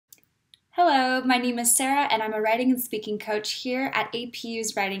Hello, my name is Sarah and I'm a writing and speaking coach here at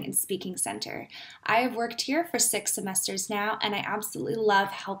APU's Writing and Speaking Center. I have worked here for 6 semesters now and I absolutely love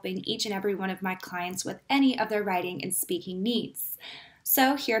helping each and every one of my clients with any of their writing and speaking needs.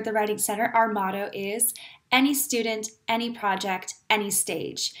 So here at the Writing Center, our motto is any student, any project, any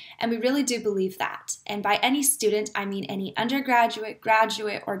stage. And we really do believe that. And by any student, I mean any undergraduate,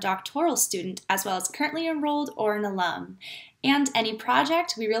 graduate, or doctoral student, as well as currently enrolled or an alum. And any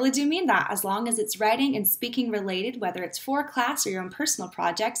project, we really do mean that. As long as it's writing and speaking related, whether it's for class or your own personal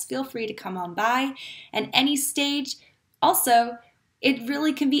projects, feel free to come on by. And any stage, also, it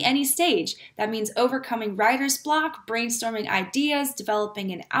really can be any stage. That means overcoming writer's block, brainstorming ideas,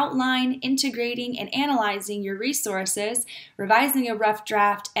 developing an outline, integrating and analyzing your resources, revising a rough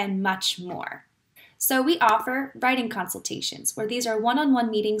draft, and much more. So we offer writing consultations, where these are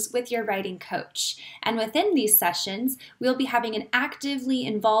one-on-one meetings with your writing coach. And within these sessions, we'll be having an actively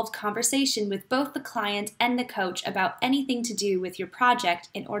involved conversation with both the client and the coach about anything to do with your project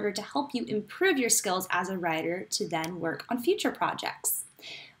in order to help you improve your skills as a writer to then work on future projects.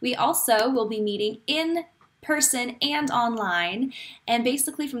 We also will be meeting in person and online, and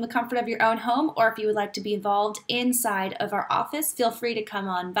basically from the comfort of your own home, or if you would like to be involved inside of our office, feel free to come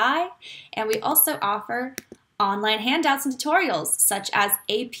on by. And we also offer online handouts and tutorials such as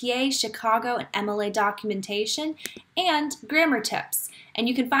APA, Chicago, and MLA documentation, and grammar tips. And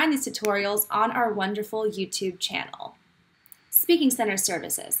you can find these tutorials on our wonderful YouTube channel. Speaking Center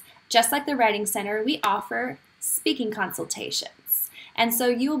services. Just like the Writing Center, we offer speaking consultations. And so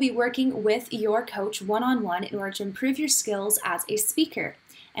you will be working with your coach one-on-one in order to improve your skills as a speaker.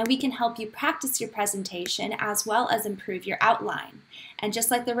 And we can help you practice your presentation as well as improve your outline. And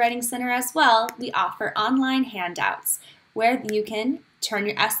just like the Writing Center as well, we offer online handouts where you can turn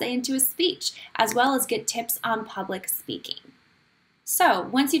your essay into a speech as well as get tips on public speaking. So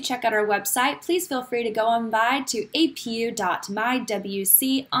once you check out our website, please feel free to go on by to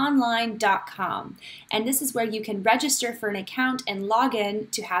apu.mywconline.com. And this is where you can register for an account and log in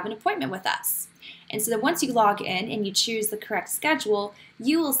to have an appointment with us. And so then once you log in and you choose the correct schedule,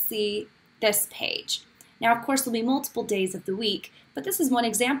 you will see this page. Now, of course, there'll be multiple days of the week, but this is one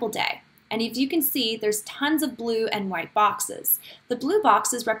example day. And if you can see, there's tons of blue and white boxes. The blue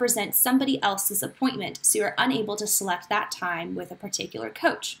boxes represent somebody else's appointment, so you're unable to select that time with a particular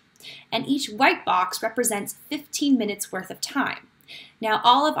coach. And each white box represents 15 minutes worth of time. Now,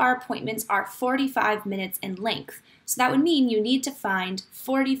 all of our appointments are 45 minutes in length, so that would mean you need to find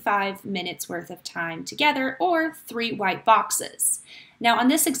 45 minutes worth of time together, or 3 white boxes. Now on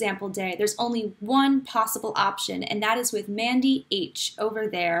this example day, there's only one possible option, and that is with Mandy H over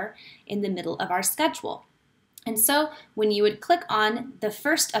there in the middle of our schedule. And so when you would click on the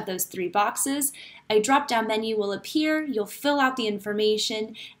first of those 3 boxes, a drop-down menu will appear, you'll fill out the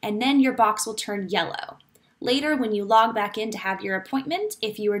information, and then your box will turn yellow. Later, when you log back in to have your appointment,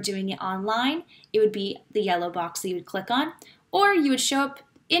 if you were doing it online, it would be the yellow box that you would click on, or you would show up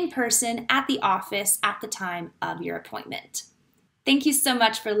in person at the office at the time of your appointment. Thank you so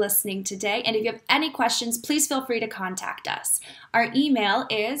much for listening today, and if you have any questions, please feel free to contact us. Our email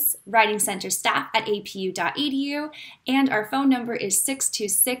is writingcenterstaff@apu.edu, and our phone number is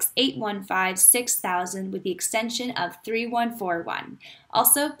 626-815-6000 with the extension of 3141.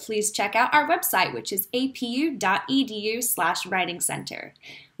 Also, please check out our website, which is apu.edu/writingcenter.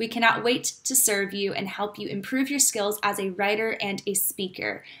 We cannot wait to serve you and help you improve your skills as a writer and a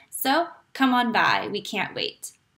speaker. So come on by, we can't wait.